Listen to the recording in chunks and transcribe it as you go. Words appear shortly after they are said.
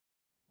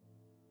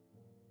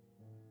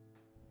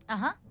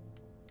Uh-huh.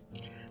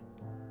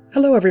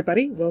 Hello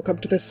everybody, welcome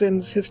to the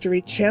Sims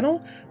History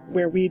channel,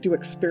 where we do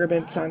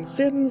experiments on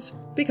Sims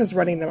because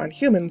running them on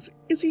humans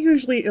is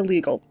usually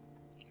illegal.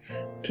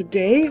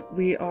 Today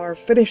we are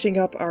finishing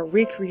up our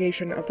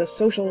recreation of the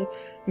social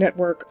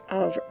network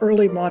of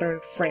early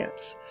modern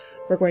France.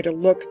 We're going to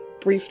look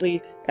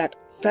briefly at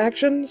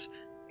factions,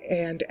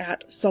 and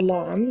at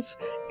salons,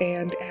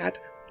 and at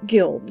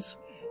guilds.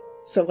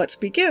 So let's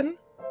begin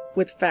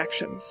with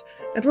factions,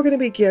 and we're going to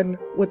begin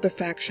with the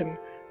faction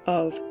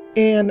of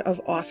Anne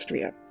of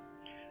Austria.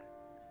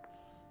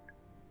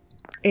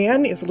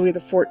 Anne is Louis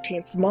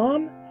XIV's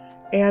mom,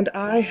 and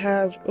I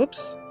have,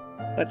 let's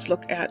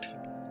look at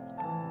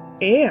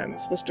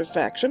Anne's list of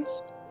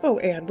factions. Oh,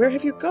 Anne, where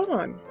have you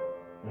gone?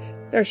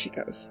 There she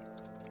goes.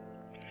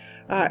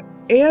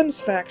 Anne's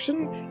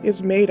faction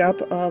is made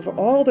up of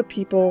all the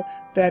people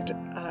that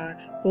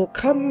will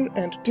come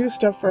and do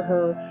stuff for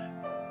her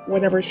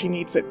whenever she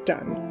needs it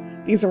done.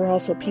 These are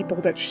also people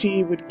that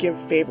she would give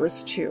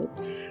favors to.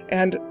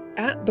 And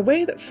the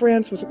way that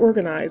France was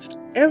organized,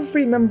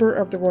 every member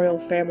of the royal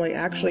family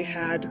actually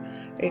had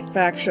a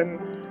faction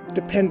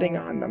depending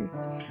on them.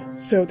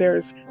 So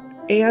there's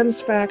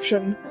Anne's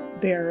faction,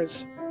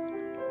 there's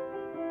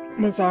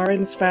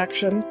Mazarin's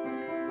faction,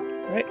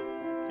 right?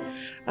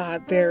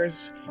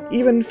 There's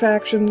even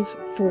factions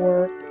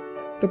for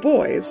the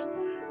boys.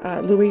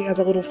 Louis has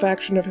a little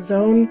faction of his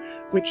own,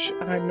 which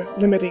I'm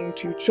limiting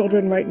to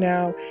children right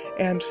now,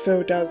 and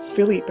so does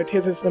Philippe, but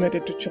his is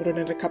limited to children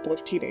and a couple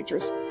of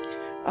teenagers.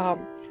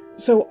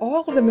 So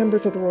all of the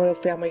members of the royal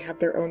family have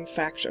their own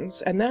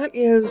factions, and that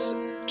is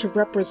to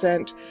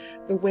represent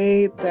the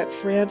way that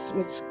France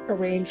was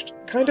arranged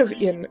kind of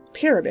in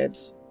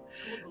pyramids.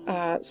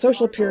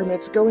 Social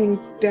pyramids going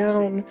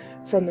down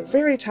from the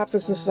very top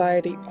of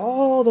society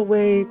all the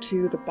way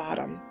to the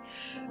bottom.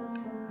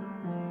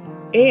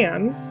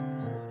 Anne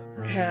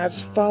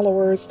has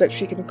followers that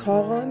she can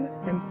call on,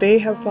 and they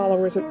have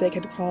followers that they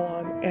can call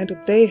on, and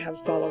they have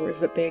followers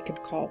that they can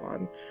call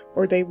on,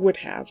 or they would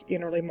have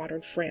in early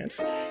modern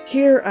France.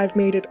 Here I've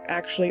made it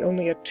actually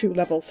only a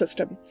two-level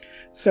system.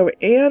 So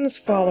Anne's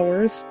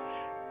followers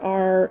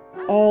are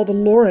all the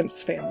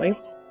Lawrence family.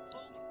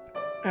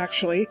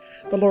 Actually,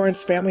 the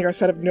Lawrence family are a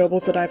set of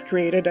nobles that I've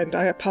created, and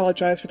I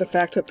apologize for the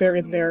fact that they're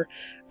in their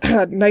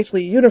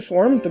knightly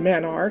uniform, the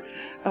men are.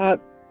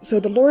 So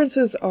the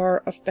Lawrences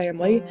are a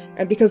family,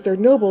 and because they're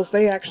nobles,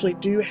 they actually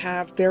do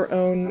have their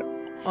own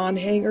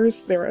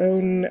onhangers, their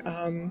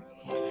own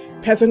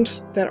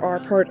peasants that are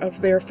part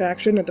of their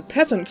faction, and the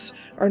peasants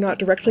are not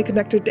directly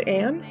connected to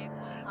Anne,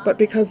 but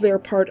because they're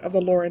part of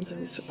the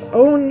Lawrences'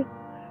 own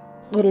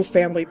little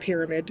family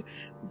pyramid,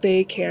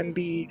 they can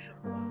be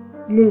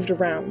moved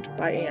around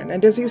by Anne.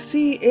 And as you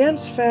see,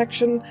 Anne's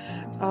faction,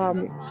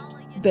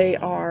 they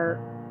are,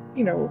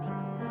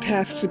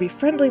 tasked to be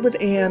friendly with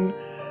Anne.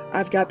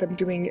 I've got them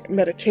doing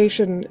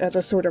meditation as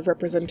a sort of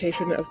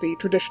representation of the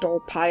traditional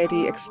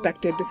piety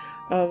expected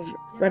of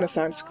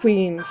Renaissance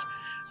queens,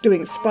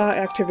 doing spa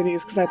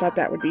activities because I thought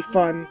that would be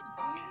fun,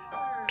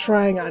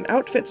 trying on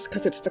outfits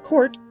because it's the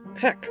court,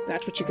 heck,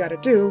 that's what you gotta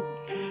do,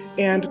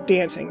 and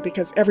dancing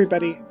because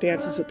everybody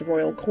dances at the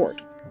royal court.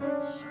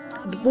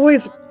 The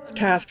boys'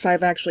 tasks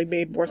I've actually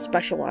made more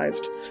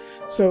specialized.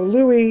 So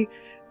Louis,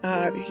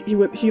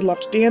 he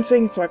loved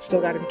dancing, so I've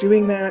still got him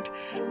doing that.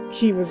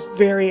 He was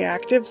very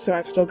active, so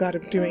I've still got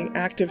him doing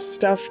active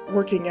stuff,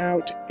 working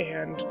out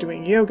and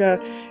doing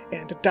yoga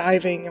and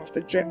diving off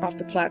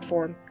the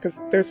platform,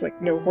 because there's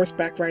like no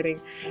horseback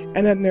riding.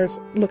 And then there's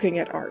looking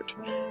at art,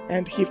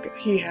 and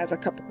he has a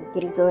couple of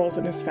little girls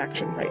in his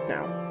faction right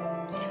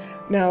now.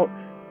 Now,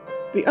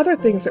 the other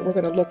things that we're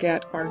going to look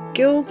at are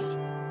guilds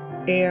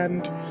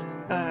and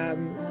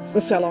the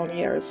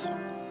saloniers.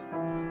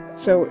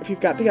 So if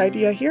you've got the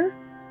idea here,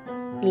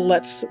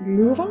 let's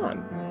move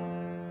on.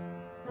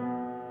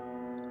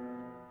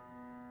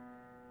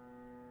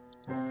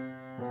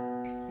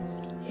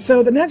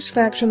 So the next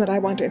faction that I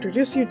want to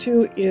introduce you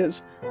to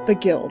is the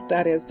guild.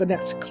 That is the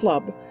next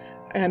club.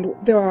 And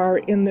there are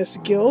in this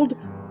guild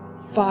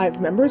 5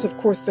 members. Of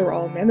course, they're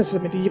all men. This is a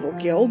medieval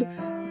guild.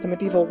 It's a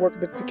medieval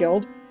workmen's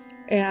guild.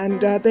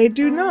 And they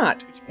do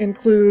not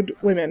include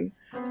women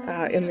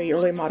in the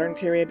early modern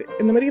period.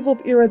 In the medieval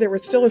era, there were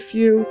still a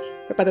few,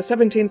 but by the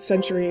 17th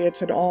century,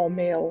 it's an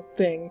all-male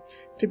thing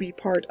to be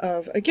part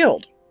of a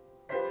guild.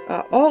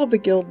 All of the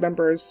guild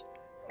members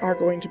are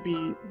going to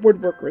be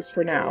woodworkers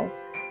for now,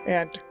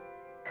 and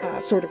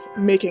sort of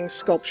making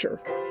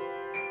sculpture.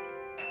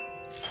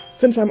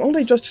 Since I'm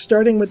only just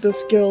starting with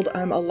this guild,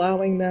 I'm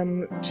allowing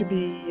them to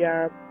be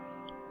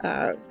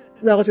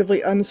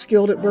relatively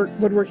unskilled at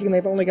woodworking.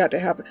 They've only got to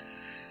have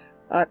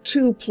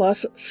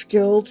 2+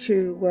 skill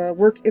to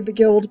work in the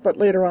guild, but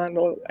later on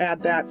we'll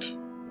add that,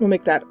 we'll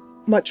make that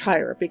much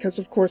higher, because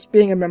of course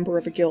being a member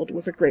of a guild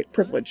was a great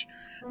privilege.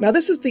 Now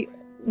this is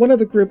one of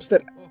the groups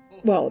that,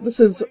 this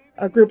is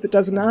a group that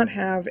does not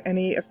have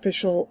any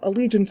official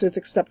allegiances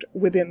except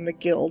within the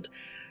guild.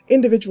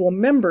 Individual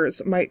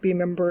members might be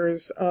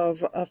members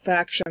of a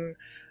faction,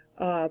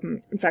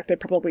 in fact they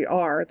probably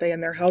are, they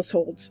and their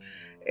households,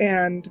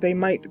 and they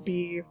might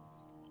be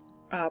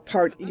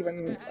part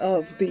even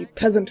of the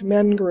peasant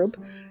men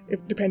group,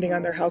 depending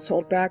on their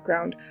household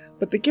background.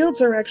 But the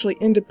guilds are actually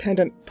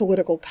independent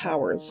political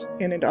powers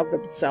in and of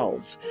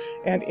themselves,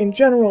 and in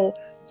general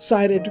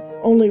sided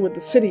only with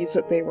the cities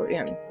that they were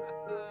in,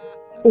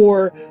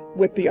 or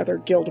with the other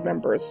guild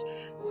members.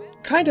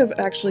 Kind of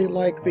actually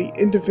like the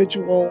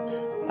individual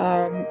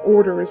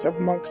orders of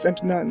monks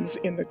and nuns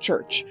in the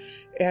church.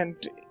 And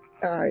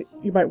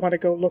you might want to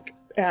go look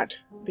at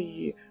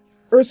the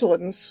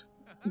Ursulines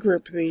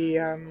group,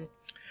 the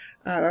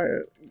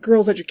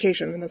girls'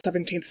 education in the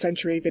 17th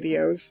century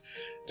videos,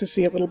 to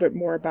see a little bit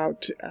more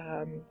about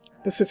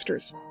the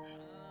sisters.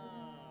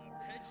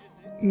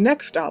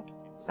 Next up,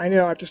 I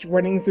know I'm just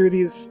running through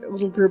these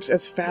little groups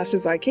as fast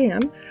as I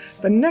can.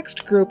 The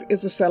next group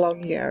is the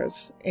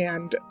Saloniers,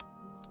 and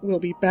we'll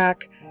be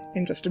back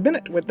in just a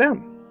minute with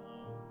them.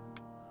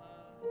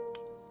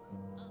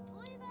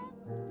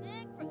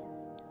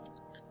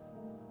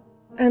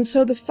 And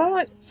so the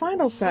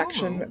final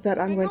faction that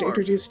I'm going to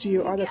introduce to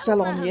you are the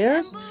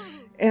Saloniers,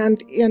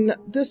 and in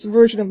this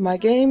version of my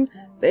game,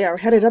 they are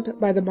headed up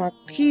by the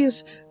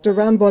Marquise de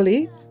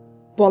Rambouillet.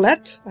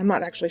 Bolette, I'm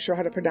not actually sure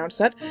how to pronounce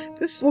that.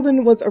 This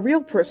woman was a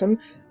real person.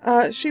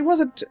 She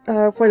wasn't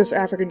quite as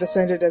African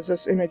descended as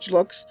this image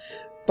looks,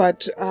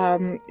 but,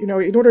 you know,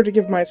 in order to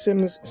give my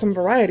Sims some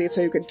variety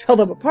so you can tell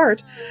them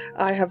apart,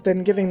 I have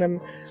been giving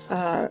them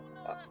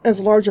as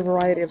large a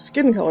variety of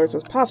skin colors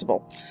as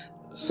possible.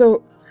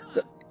 So,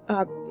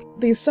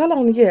 the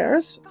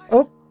Saloniers,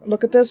 oh,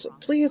 look at this,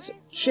 please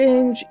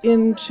change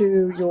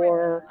into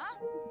your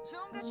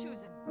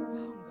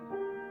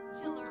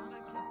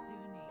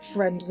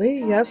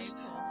friendly, yes,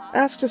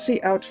 ask to see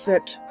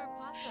outfit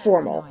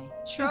formal.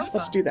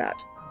 Let's do that.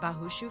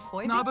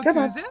 Come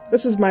on,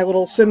 this is my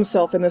little sim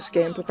self in this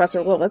game,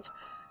 Professor Lilith.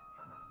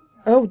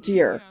 Oh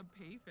dear.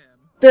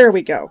 There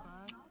we go.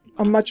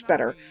 A much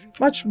better,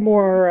 much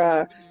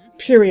more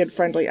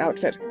period-friendly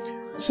outfit.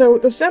 So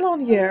the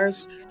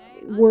Saloniers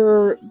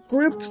were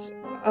groups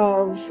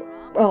of,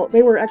 well,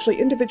 they were actually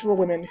individual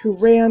women who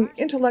ran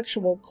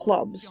intellectual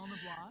clubs.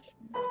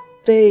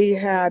 They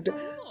had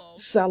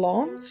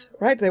salons,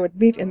 right? They would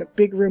meet in the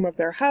big room of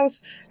their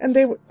house, and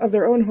of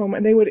their own home,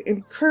 and they would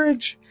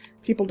encourage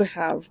people to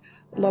have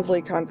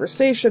lovely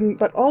conversation,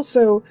 but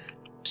also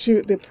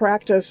to the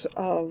practice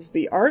of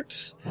the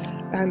arts,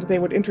 and they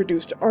would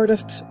introduce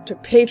artists to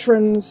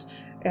patrons,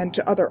 and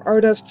to other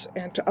artists,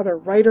 and to other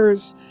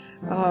writers.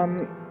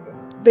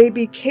 They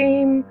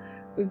became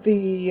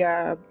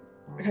the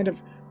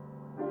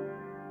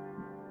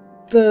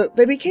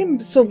they became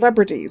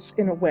celebrities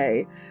in a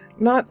way.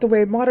 Not the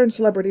way modern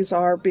celebrities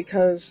are,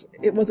 because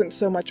it wasn't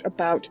so much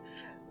about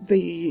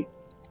the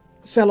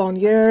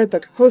salonière,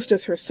 the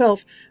hostess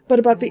herself, but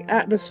about the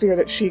atmosphere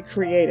that she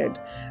created.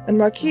 And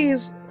the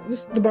Marquise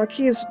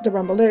de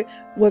Rambouillet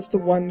was the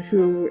one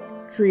who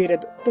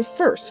created the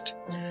first.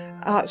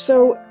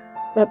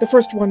 The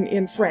first one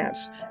in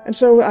France. And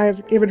so I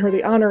have given her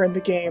the honor in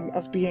the game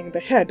of being the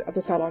head of the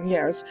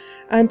Saloniers.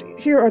 And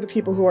here are the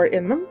people who are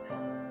in them.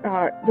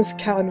 This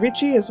Callan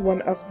Ricci is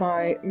one of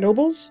my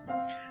nobles.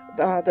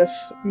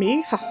 This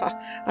me,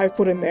 I've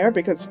put in there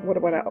because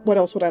what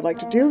else would I like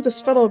to do?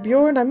 This fellow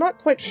Bjorn, I'm not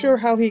quite sure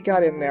how he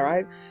got in there.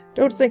 I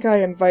don't think I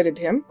invited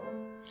him.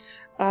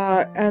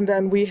 And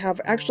then we have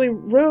actually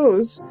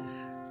Rose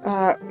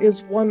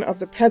is one of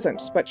the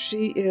peasants, but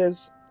she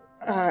is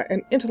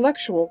an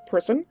intellectual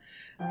person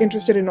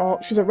interested in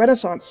all. She's a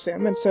Renaissance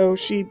sim, and so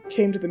she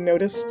came to the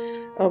notice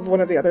of one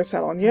of the other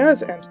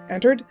Saloniers and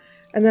entered.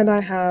 And then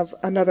I have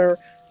another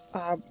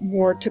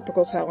more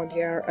typical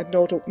Salonier, a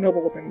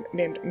noblewoman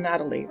named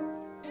Natalie.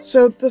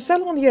 So the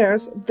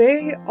Saloniers,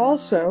 they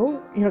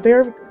also,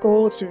 their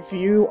goal is to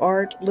view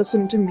art,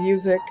 listen to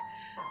music,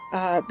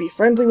 be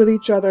friendly with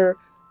each other,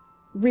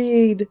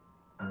 read,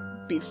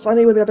 be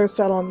funny with the other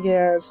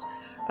Saloniers.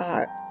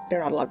 They're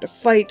not allowed to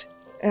fight,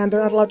 and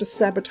they're not allowed to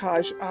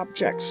sabotage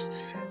objects.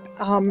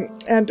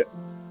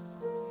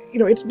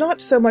 It's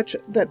not so much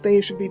that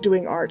they should be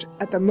doing art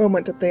at the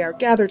moment that they are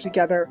gathered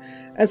together,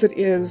 as it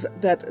is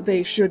that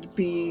they should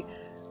be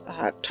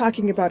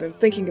talking about and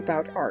thinking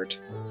about art.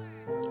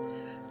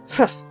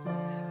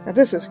 Now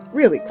this is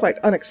really quite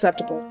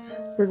unacceptable.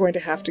 We're going to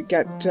have to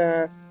get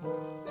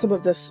some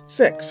of this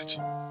fixed.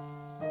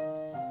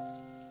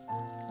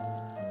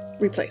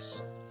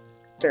 Replace.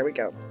 There we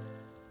go.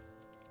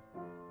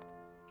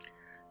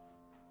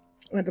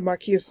 And the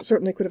Marquise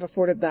certainly could have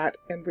afforded that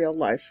in real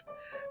life.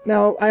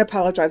 Now, I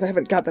apologize, I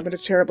haven't got them in a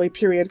terribly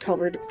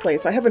period-colored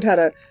place.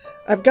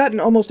 I've gotten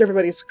almost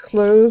everybody's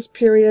clothes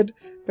period,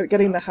 but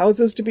getting the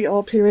houses to be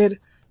all period,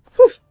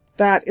 whew,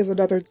 that is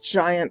another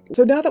giant.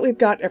 So now that we've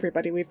got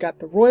everybody, we've got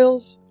the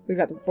royals, we've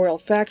got the royal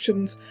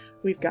factions,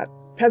 we've got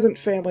peasant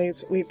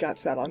families, we've got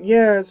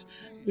saloniers,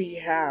 we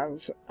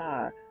have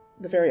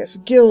the various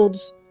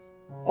guilds.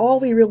 All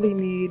we really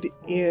need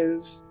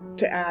is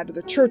to add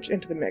the church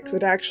into the mix.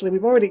 And actually,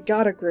 we've already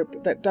got a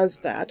group that does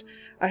that.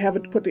 I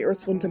haven't put the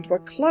Ursulines into a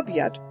club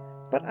yet,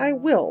 but I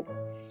will.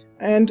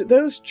 And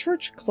those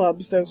church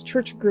clubs, those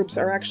church groups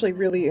are actually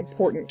really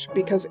important,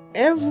 because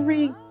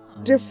every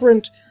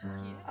different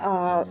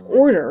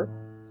order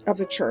of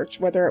the church,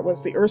 whether it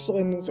was the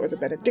Ursulines or the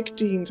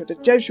Benedictines or the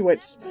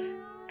Jesuits,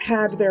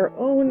 had their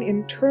own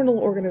internal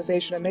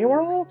organization, and they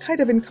were all kind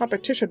of in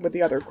competition with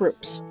the other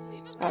groups.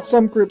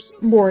 Some groups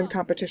more in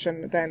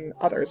competition than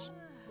others.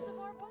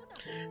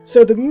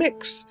 So the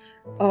mix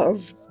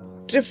of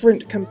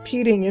different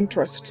competing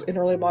interests in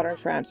early modern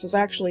France is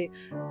actually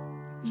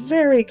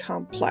very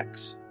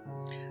complex.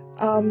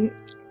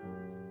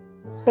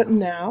 But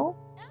now,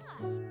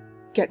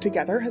 Get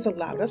Together has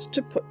allowed us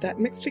to put that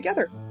mix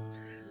together.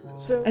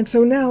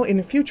 So now,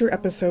 in future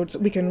episodes,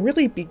 we can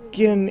really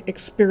begin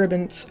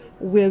experiments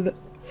with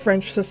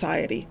French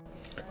society.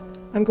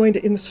 I'm going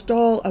to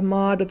install a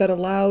mod that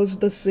allows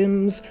the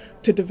Sims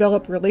to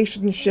develop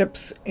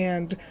relationships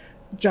and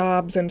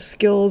jobs and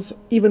skills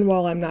even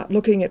while I'm not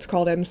looking. It's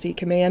called MC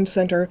Command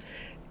Center.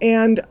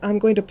 And I'm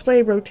going to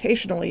play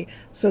rotationally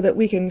so that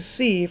we can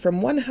see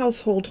from one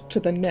household to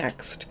the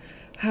next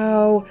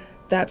how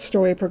that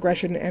story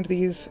progression and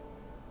these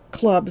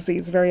clubs,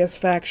 these various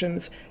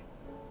factions,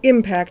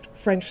 impact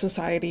French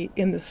society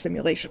in this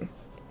simulation.